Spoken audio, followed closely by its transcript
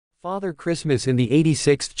Father Christmas in the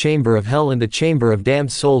 86th Chamber of Hell and the Chamber of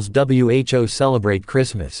Damned Souls. WHO celebrate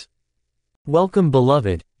Christmas. Welcome,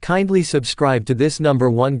 beloved. Kindly subscribe to this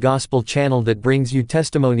 #1 gospel channel that brings you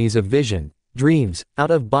testimonies of vision, dreams,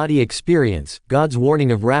 out-of-body experience, God's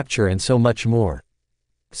warning of rapture, and so much more.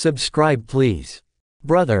 Subscribe, please.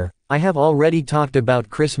 Brother, I have already talked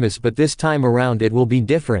about Christmas, but this time around it will be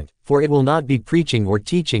different, for it will not be preaching or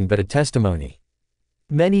teaching but a testimony.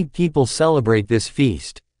 Many people celebrate this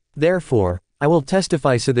feast. Therefore, I will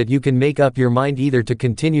testify so that you can make up your mind either to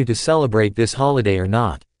continue to celebrate this holiday or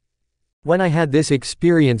not. When I had this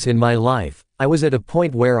experience in my life, I was at a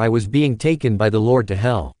point where I was being taken by the Lord to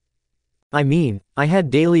hell. I had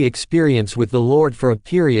daily experience with the Lord for a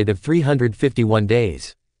period of 351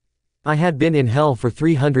 days. I had been in hell for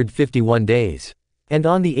 351 days. And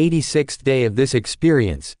on the 86th day of this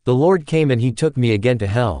experience, the Lord came and He took me again to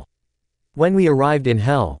hell. When we arrived in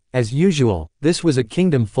hell, as usual, this was a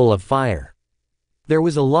kingdom full of fire. There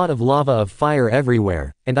was a lot of lava of fire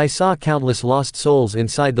everywhere, and I saw countless lost souls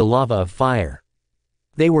inside the lava of fire.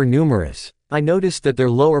 They were numerous. I noticed that their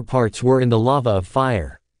lower parts were in the lava of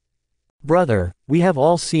fire. Brother, we have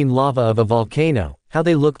all seen lava of a volcano, how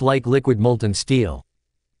they looked like liquid molten steel.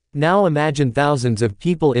 Now imagine thousands of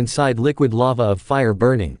people inside liquid lava of fire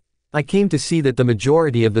burning. I came to see that the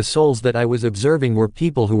majority of the souls that I was observing were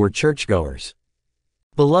people who were churchgoers.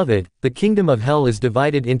 Beloved, the kingdom of hell is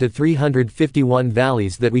divided into 351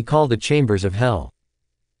 valleys that we call the chambers of hell.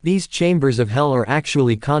 These chambers of hell are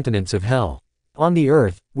actually continents of hell. On the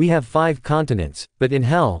earth, we have 5 continents, but in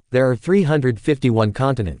hell, there are 351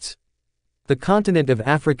 continents. The continent of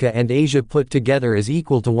Africa and Asia put together is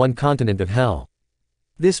equal to one continent of hell.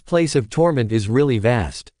 This place of torment is really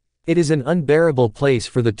vast. It is an unbearable place,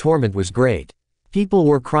 for the torment was great. People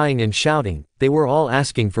were crying and shouting, they were all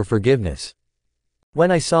asking for forgiveness.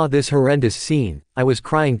 When I saw this horrendous scene, I was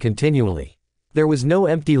crying continually. There was no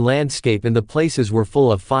empty landscape and the places were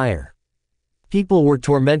full of fire. People were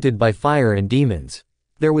tormented by fire and demons.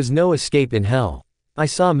 There was no escape in hell. I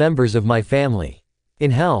saw members of my family.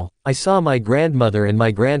 In hell, I saw my grandmother and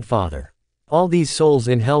my grandfather. All these souls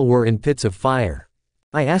in hell were in pits of fire.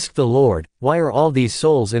 I asked the Lord, why are all these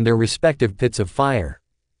souls in their respective pits of fire?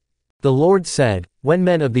 The Lord said, when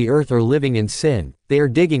men of the earth are living in sin, they are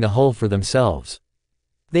digging a hole for themselves.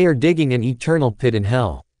 They are digging an eternal pit in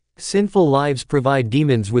hell. Sinful lives provide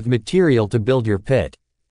demons with material to build your pit.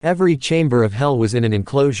 Every chamber of hell was in an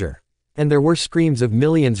enclosure. And there were screams of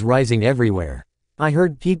millions rising everywhere. I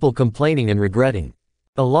heard people complaining and regretting.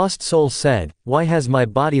 A lost soul said, why has my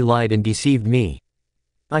body lied and deceived me?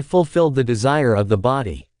 I fulfilled the desire of the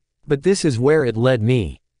body. But this is where it led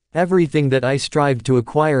me. Everything that I strived to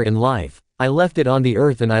acquire in life, I left it on the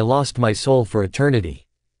earth and I lost my soul for eternity.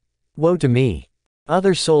 Woe to me!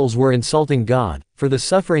 Other souls were insulting God, for the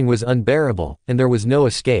suffering was unbearable, and there was no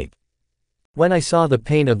escape. When I saw the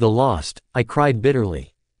pain of the lost, I cried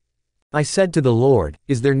bitterly. I said to the Lord,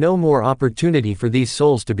 is there no more opportunity for these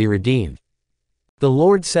souls to be redeemed? The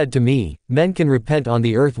Lord said to me, men can repent on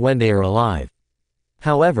the earth when they are alive.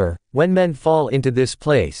 However, when men fall into this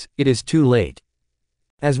place, it is too late.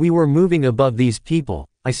 As we were moving above these people,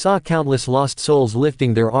 I saw countless lost souls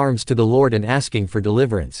lifting their arms to the Lord and asking for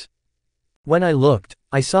deliverance. When I looked,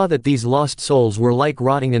 I saw that these lost souls were like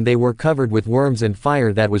rotting and they were covered with worms and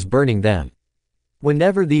fire that was burning them.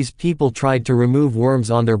 Whenever these people tried to remove worms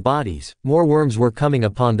on their bodies, more worms were coming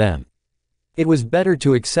upon them. It was better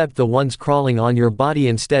to accept the ones crawling on your body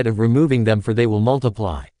instead of removing them, for they will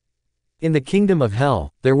multiply. In the kingdom of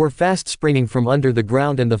hell, there were fast springing from under the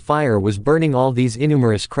ground and the fire was burning all these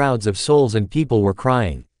innumerous crowds of souls and people were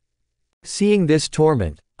crying. Seeing this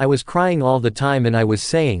torment, I was crying all the time and I was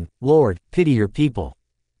saying, Lord, pity your people.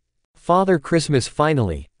 Father Christmas.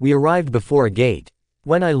 Finally, we arrived before a gate.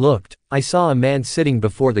 When I looked, I saw a man sitting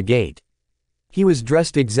before the gate. He was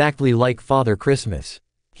dressed exactly like Father Christmas.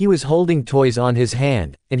 He was holding toys on his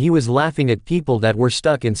hand, and he was laughing at people that were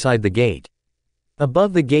stuck inside the gate.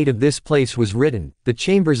 Above the gate of this place was written, the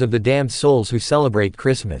chambers of the damned souls who celebrate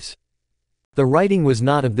Christmas. The writing was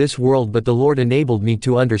not of this world, but the Lord enabled me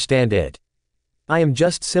to understand it. I am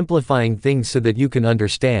just simplifying things so that you can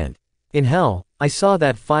understand. In hell, I saw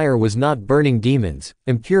that fire was not burning demons,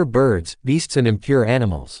 impure birds, beasts and impure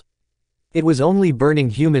animals. It was only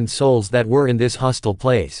burning human souls that were in this hostile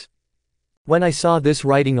place. When I saw this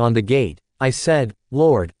writing on the gate, I said,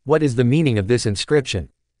 Lord, what is the meaning of this inscription?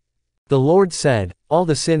 The Lord said, all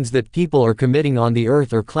the sins that people are committing on the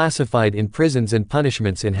earth are classified in prisons and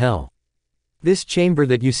punishments in hell. This chamber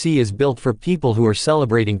that you see is built for people who are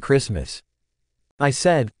celebrating Christmas. I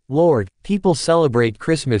said, Lord, people celebrate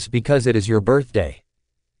Christmas because it is your birthday.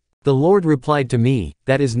 The Lord replied to me,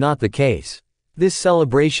 "That is not the case. This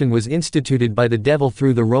celebration was instituted by the devil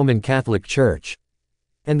through the Roman Catholic Church.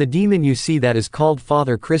 And the demon you see that is called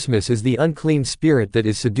Father Christmas is the unclean spirit that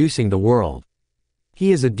is seducing the world.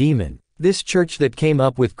 He is a demon. This church that came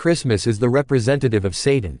up with Christmas is the representative of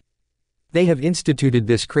Satan. They have instituted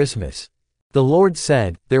this Christmas." The Lord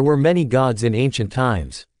said, "There were many gods in ancient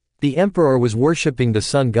times. The emperor was worshipping the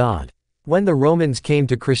sun god. When the Romans came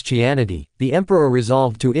to Christianity, the emperor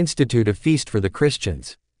resolved to institute a feast for the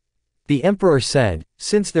Christians. The emperor said,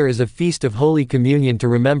 'Since there is a feast of Holy Communion to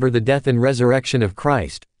remember the death and resurrection of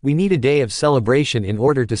Christ, we need a day of celebration in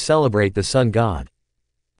order to celebrate the sun god.'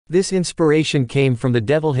 This inspiration came from the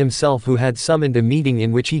devil himself, who had summoned a meeting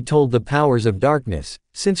in which he told the powers of darkness,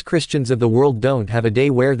 'Since Christians of the world don't have a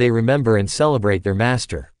day where they remember and celebrate their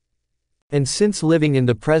master, and since living in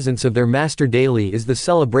the presence of their master daily is the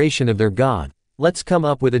celebration of their God, let's come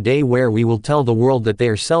up with a day where we will tell the world that they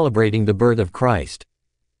are celebrating the birth of Christ.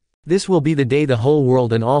 This will be the day the whole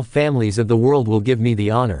world and all families of the world will give me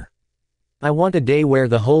the honor. I want a day where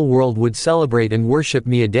the whole world would celebrate and worship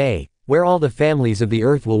me, a day where all the families of the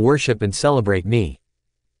earth will worship and celebrate me.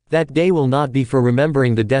 That day will not be for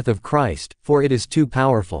remembering the death of Christ, for it is too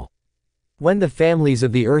powerful. When the families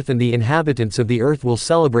of the earth and the inhabitants of the earth will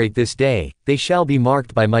celebrate this day, they shall be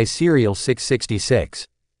marked by my serial 666.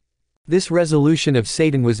 This resolution of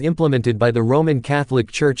Satan was implemented by the Roman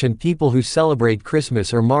Catholic Church, and people who celebrate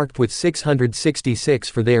Christmas are marked with 666,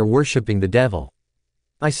 for they are worshipping the devil.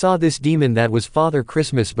 I saw this demon that was Father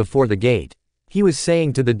Christmas before the gate. He was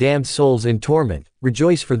saying to the damned souls in torment,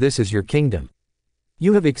 'Rejoice, for this is your kingdom.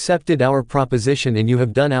 You have accepted our proposition and you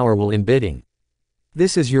have done our will in bidding.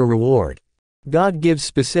 This is your reward.' God gives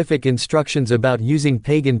specific instructions about using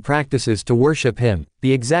pagan practices to worship Him,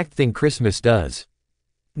 the exact thing Christmas does.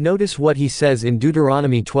 Notice what He says in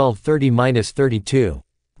Deuteronomy 12:30-32.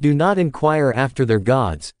 Do not inquire after their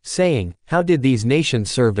gods, saying, 'How did these nations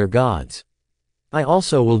serve their gods?' I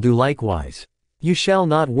also will do likewise. You shall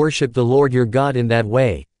not worship the Lord your God in that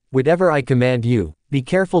way. Whatever I command you, be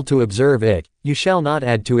careful to observe it, you shall not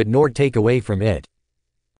add to it nor take away from it."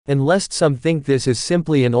 And lest some think this is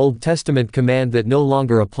simply an Old Testament command that no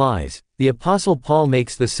longer applies, the Apostle Paul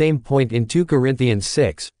makes the same point in 2 Corinthians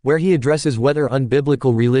 6, where he addresses whether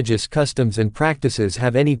unbiblical religious customs and practices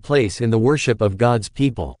have any place in the worship of God's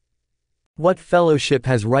people. What fellowship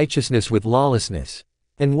has righteousness with lawlessness?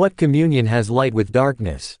 And what communion has light with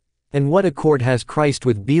darkness? And what accord has Christ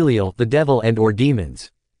with Belial, the devil, and/or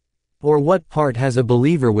demons? Or what part has a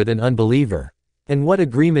believer with an unbeliever? And what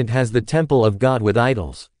agreement has the temple of God with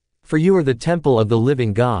idols? For you are the temple of the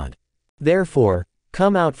living God. Therefore,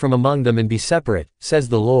 come out from among them and be separate, says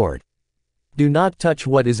the Lord. Do not touch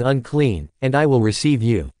what is unclean, and I will receive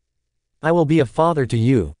you. I will be a father to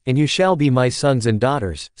you, and you shall be my sons and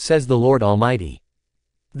daughters, says the Lord Almighty.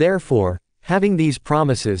 Therefore, having these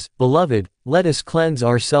promises, beloved, let us cleanse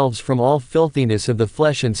ourselves from all filthiness of the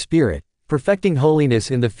flesh and spirit, perfecting holiness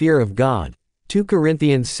in the fear of God. 2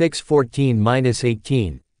 Corinthians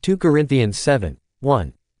 6:14-18, 2 Corinthians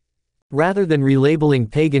 7:1. Rather than relabeling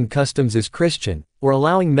pagan customs as Christian, or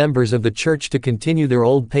allowing members of the church to continue their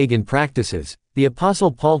old pagan practices, the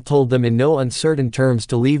Apostle Paul told them in no uncertain terms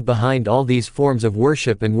to leave behind all these forms of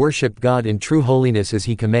worship and worship God in true holiness as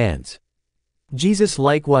He commands. Jesus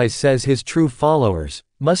likewise says His true followers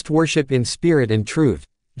must worship in spirit and truth,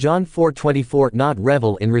 John 4:24, not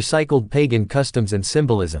revel in recycled pagan customs and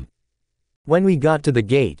symbolism. When we got to the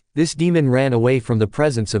gate, this demon ran away from the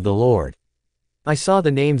presence of the Lord. I saw the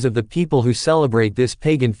names of the people who celebrate this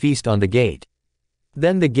pagan feast on the gate.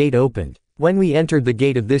 Then the gate opened. When we entered the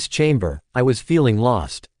gate of this chamber, I was feeling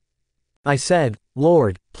lost. I said,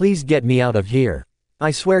 "Lord, please get me out of here. I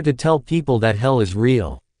swear to tell people that hell is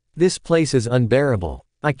real. This place is unbearable.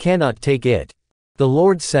 I cannot take it." The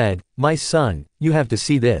Lord said, "My son, you have to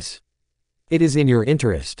see this. It is in your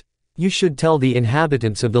interest. You should tell the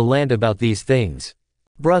inhabitants of the land about these things."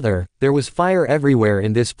 Brother, there was fire everywhere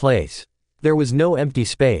in this place. There was no empty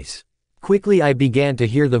space. Quickly I began to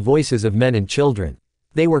hear the voices of men and children.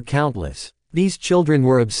 They were countless. These children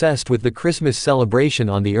were obsessed with the Christmas celebration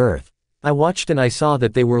on the earth. I watched and I saw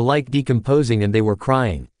that they were like decomposing and they were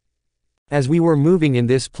crying. As we were moving in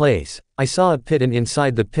this place, I saw a pit, and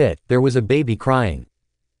inside the pit, there was a baby crying.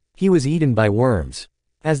 He was eaten by worms.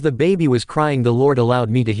 As the baby was crying, the Lord allowed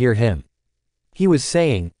me to hear him. He was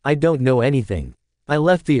saying, "I don't know anything. I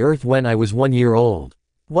left the earth when I was 1 year old.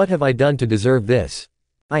 What have I done to deserve this?"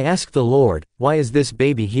 I asked the Lord, "Why is this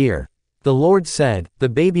baby here?" The Lord said, "The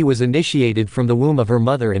baby was initiated from the womb of her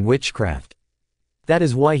mother in witchcraft. That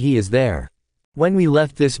is why he is there." When we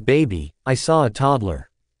left this baby, I saw a toddler.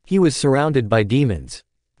 He was surrounded by demons.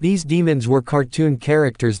 These demons were cartoon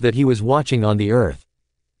characters that he was watching on the earth.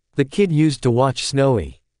 The kid used to watch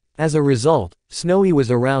Snowy. As a result, Snowy was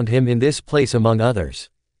around him in this place among others.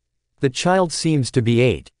 The child seems to be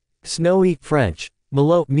 8. Snowy, French,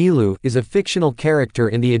 Milou, is a fictional character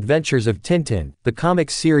in the Adventures of Tintin, the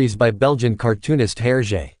comics series by Belgian cartoonist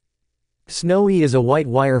Hergé. Snowy is a white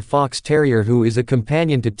wire fox terrier who is a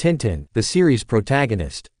companion to Tintin, the series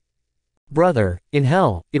protagonist. Brother, in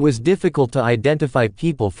hell, it was difficult to identify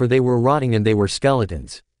people for they were rotting and they were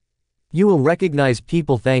skeletons. You will recognize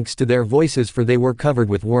people thanks to their voices for they were covered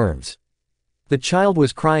with worms. The child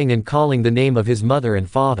was crying and calling the name of his mother and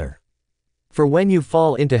father. For when you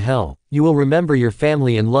fall into hell, you will remember your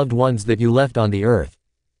family and loved ones that you left on the earth.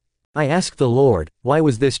 I asked the Lord, why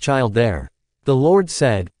was this child there? The Lord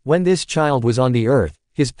said, when this child was on the earth,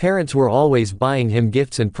 his parents were always buying him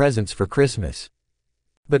gifts and presents for Christmas.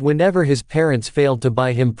 But whenever his parents failed to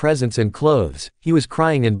buy him presents and clothes, he was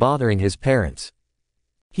crying and bothering his parents.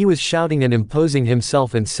 He was shouting and imposing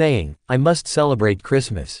himself and saying, I must celebrate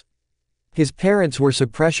Christmas. His parents were so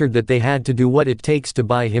pressured that they had to do what it takes to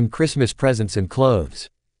buy him Christmas presents and clothes.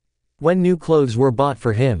 When new clothes were bought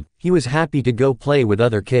for him, he was happy to go play with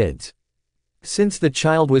other kids. Since the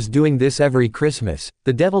child was doing this every Christmas,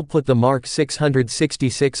 the devil put the mark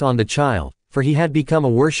 666 on the child, for he had become a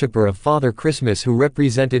worshipper of Father Christmas who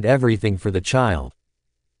represented everything for the child.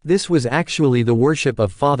 This was actually the worship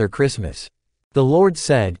of Father Christmas. The Lord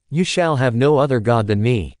said, you shall have no other God than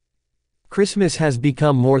me. Christmas has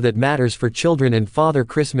become more that matters for children and Father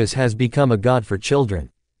Christmas has become a God for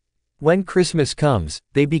children. When Christmas comes,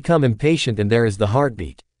 they become impatient and there is the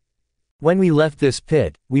heartbeat. When we left this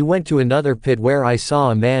pit, we went to another pit where I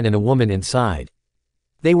saw a man and a woman inside.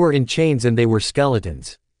 They were in chains and they were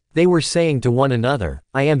skeletons. They were saying to one another,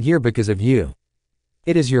 I am here because of you.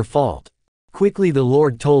 It is your fault. Quickly the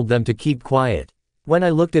Lord told them to keep quiet. When I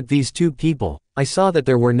looked at these two people, I saw that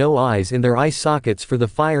there were no eyes in their eye sockets for the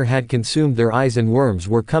fire had consumed their eyes and worms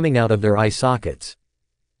were coming out of their eye sockets.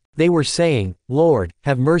 They were saying, Lord,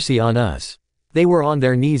 have mercy on us. They were on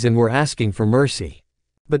their knees and were asking for mercy.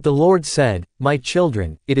 But the Lord said, my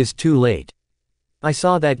children, it is too late. I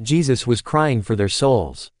saw that Jesus was crying for their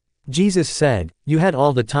souls. Jesus said, you had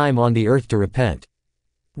all the time on the earth to repent.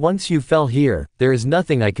 Once you fell here, there is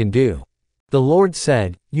nothing I can do. The Lord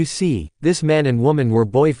said, you see, this man and woman were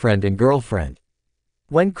boyfriend and girlfriend.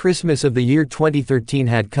 When Christmas of the year 2013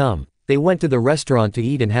 had come, they went to the restaurant to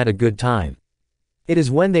eat and had a good time. It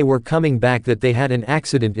is when they were coming back that they had an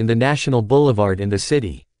accident in the National Boulevard in the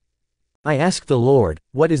city. I asked the Lord,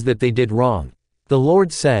 what is that they did wrong? The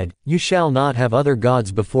Lord said, you shall not have other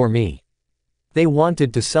gods before me. They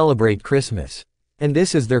wanted to celebrate Christmas. And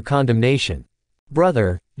this is their condemnation.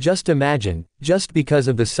 Brother, just imagine, just because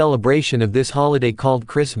of the celebration of this holiday called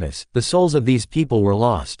Christmas, the souls of these people were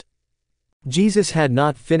lost. Jesus had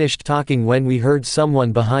not finished talking when we heard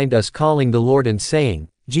someone behind us calling the Lord and saying,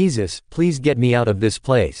 Jesus, please get me out of this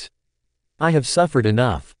place. I have suffered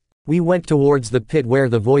enough. We went towards the pit where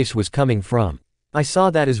the voice was coming from. I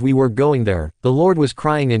saw that as we were going there, the Lord was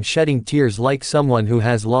crying and shedding tears like someone who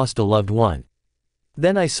has lost a loved one.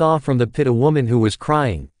 Then I saw from the pit a woman who was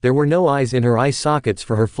crying, there were no eyes in her eye sockets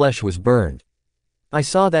for her flesh was burned. I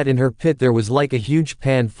saw that in her pit there was like a huge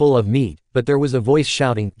pan full of meat, but there was a voice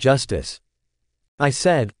shouting, justice. I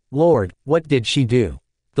said, Lord, what did she do?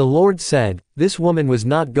 The Lord said, this woman was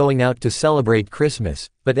not going out to celebrate Christmas,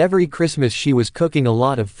 but every Christmas she was cooking a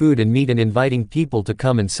lot of food and meat and inviting people to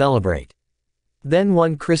come and celebrate. Then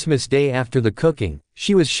one Christmas day after the cooking,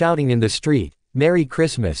 she was shouting in the street, Merry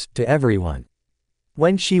Christmas, to everyone.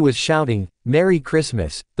 When she was shouting, Merry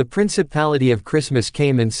Christmas, the principality of Christmas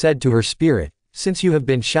came and said to her spirit, since you have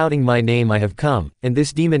been shouting my name I have come, and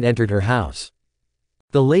this demon entered her house.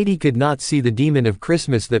 The lady could not see the demon of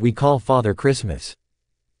Christmas that we call Father Christmas.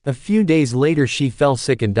 A few days later she fell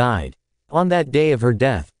sick and died. On that day of her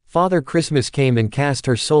death, Father Christmas came and cast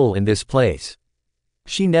her soul in this place.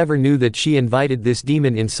 She never knew that she invited this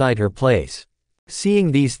demon inside her place.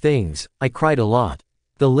 Seeing these things, I cried a lot.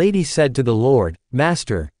 The lady said to the Lord,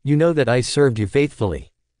 Master, you know that I served you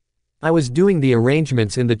faithfully. I was doing the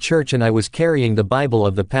arrangements in the church and I was carrying the Bible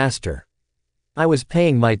of the pastor. I was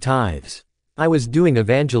paying my tithes. I was doing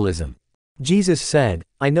evangelism. Jesus said,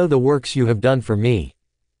 I know the works you have done for me.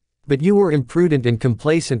 But you were imprudent and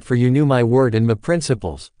complacent for you knew my word and my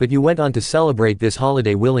principles, but you went on to celebrate this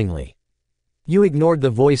holiday willingly. You ignored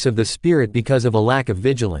the voice of the Spirit because of a lack of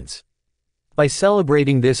vigilance. By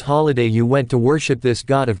celebrating this holiday you went to worship this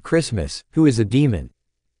God of Christmas, who is a demon.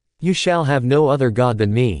 You shall have no other God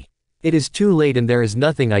than me. It is too late and there is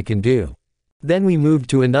nothing I can do. Then we moved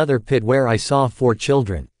to another pit where I saw 4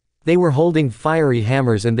 children. They were holding fiery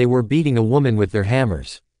hammers and they were beating a woman with their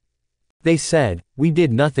hammers. They said, "We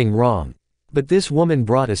did nothing wrong. But this woman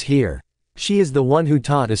brought us here. She is the one who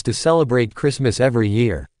taught us to celebrate Christmas every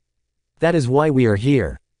year. That is why we are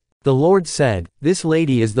here." The Lord said, "This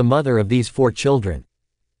lady is the mother of these 4 children.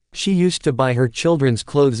 She used to buy her children's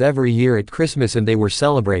clothes every year at Christmas and they were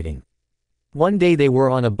celebrating. One day they were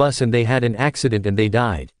on a bus and they had an accident and they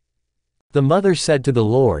died. The mother said to the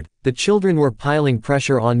Lord, 'The children were piling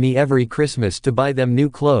pressure on me every Christmas to buy them new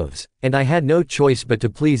clothes, and I had no choice but to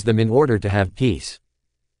please them in order to have peace.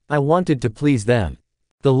 I wanted to please them.'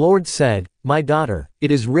 The Lord said, 'My daughter,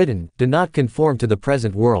 it is written, do not conform to the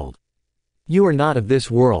present world. You are not of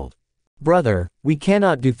this world.' Brother, we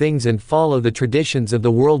cannot do things and follow the traditions of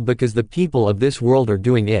the world because the people of this world are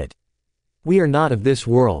doing it. We are not of this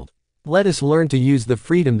world. Let us learn to use the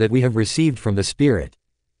freedom that we have received from the Spirit."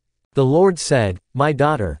 The Lord said, "My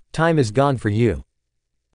daughter, time is gone for you."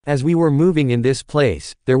 As we were moving in this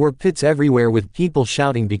place, there were pits everywhere with people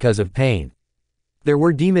shouting because of pain. There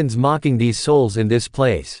were demons mocking these souls in this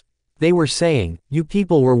place. They were saying, "You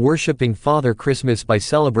people were worshipping Father Christmas by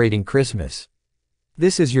celebrating Christmas.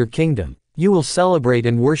 This is your kingdom. You will celebrate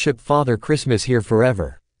and worship Father Christmas here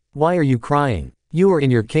forever. Why are you crying? You are in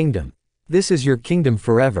your kingdom. This is your kingdom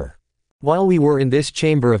forever." While we were in this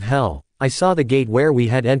chamber of hell, I saw the gate where we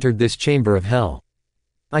had entered this chamber of hell.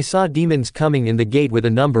 I saw demons coming in the gate with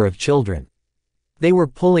a number of children. They were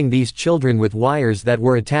pulling these children with wires that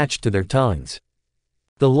were attached to their tongues.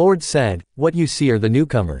 The Lord said, "What you see are the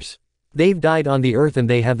newcomers. They've died on the earth and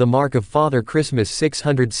they have the mark of Father Christmas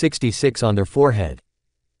 666 on their forehead.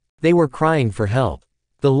 They were crying for help.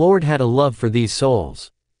 The Lord had a love for these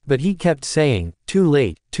souls. But he kept saying, 'Too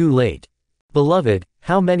late, too late.' Beloved,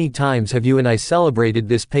 how many times have you and I celebrated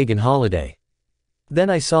this pagan holiday?" Then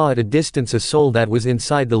I saw at a distance a soul that was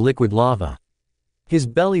inside the liquid lava. His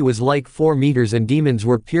belly was like 4 meters and demons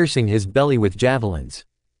were piercing his belly with javelins.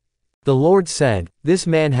 The Lord said, "This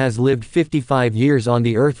man has lived 55 years on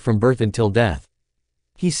the earth from birth until death.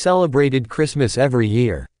 He celebrated Christmas every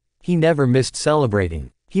year. He never missed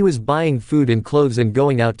celebrating. He was buying food and clothes and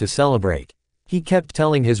going out to celebrate. He kept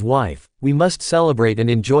telling his wife, 'We must celebrate and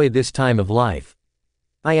enjoy this time of life.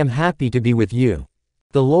 I am happy to be with you.'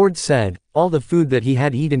 The Lord said, all the food that he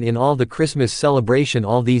had eaten in all the Christmas celebration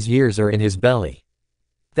all these years are in his belly.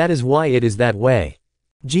 That is why it is that way."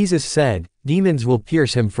 Jesus said, "Demons will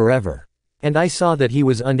pierce him forever." And I saw that he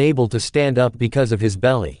was unable to stand up because of his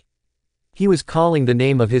belly. He was calling the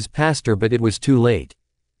name of his pastor but it was too late.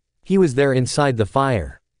 He was there inside the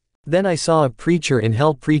fire. Then I saw a preacher in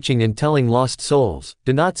hell preaching and telling lost souls,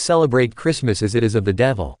 "Do not celebrate Christmas as it is of the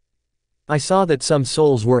devil." I saw that some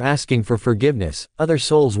souls were asking for forgiveness, other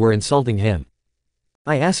souls were insulting him.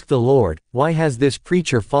 I asked the Lord, "Why has this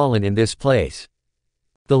preacher fallen in this place?"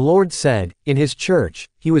 The Lord said, in his church,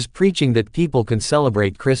 he was preaching that people can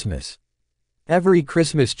celebrate Christmas. Every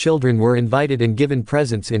Christmas children were invited and given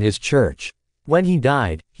presents in his church. When he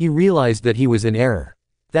died, he realized that he was in error.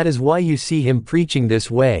 That is why you see him preaching this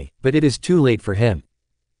way, but it is too late for him.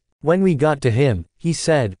 When we got to him, he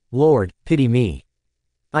said, "Lord, pity me.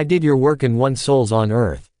 I did your work and won souls on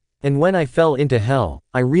earth. And when I fell into hell,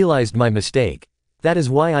 I realized my mistake. That is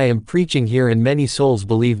why I am preaching here and many souls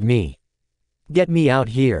believed me. Get me out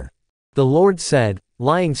here." The Lord said,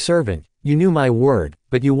 "Lying servant, you knew my word,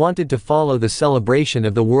 but you wanted to follow the celebration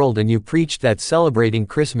of the world and you preached that celebrating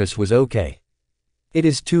Christmas was okay. It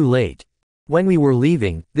is too late." When we were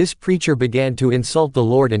leaving, this preacher began to insult the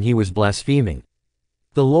Lord and he was blaspheming.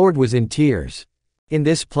 The Lord was in tears. In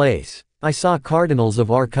this place, I saw cardinals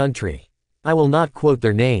of our country. I will not quote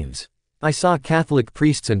their names. I saw Catholic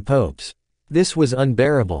priests and popes. This was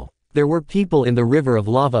unbearable. There were people in the river of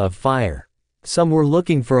lava of fire. Some were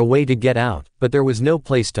looking for a way to get out, but there was no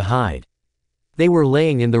place to hide. They were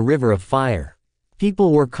laying in the river of fire.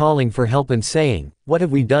 People were calling for help and saying, "What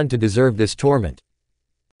have we done to deserve this torment?"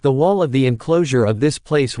 The wall of the enclosure of this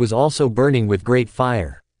place was also burning with great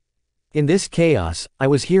fire. In this chaos, I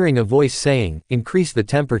was hearing a voice saying, "Increase the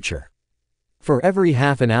temperature." For every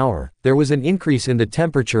half an hour, there was an increase in the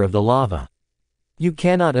temperature of the lava. You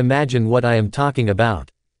cannot imagine what I am talking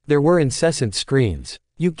about. There were incessant screams.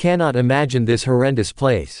 You cannot imagine this horrendous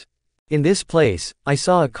place. In this place, I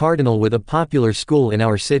saw a cardinal with a popular school in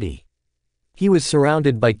our city. He was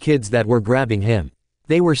surrounded by kids that were grabbing him.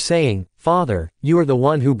 They were saying, "Father, you are the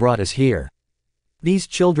one who brought us here." These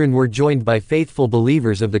children were joined by faithful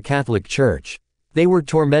believers of the Catholic Church. They were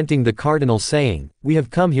tormenting the cardinal saying, "We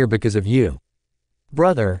have come here because of you."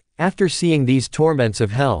 Brother, after seeing these torments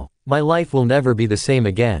of hell, my life will never be the same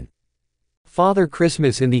again. Father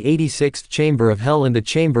Christmas in the 86th Chamber of Hell and the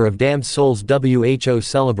Chamber of Damned Souls WHO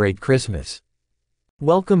celebrate Christmas.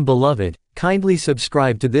 Welcome beloved, kindly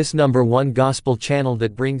subscribe to this #1 gospel channel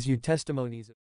that brings you testimonies.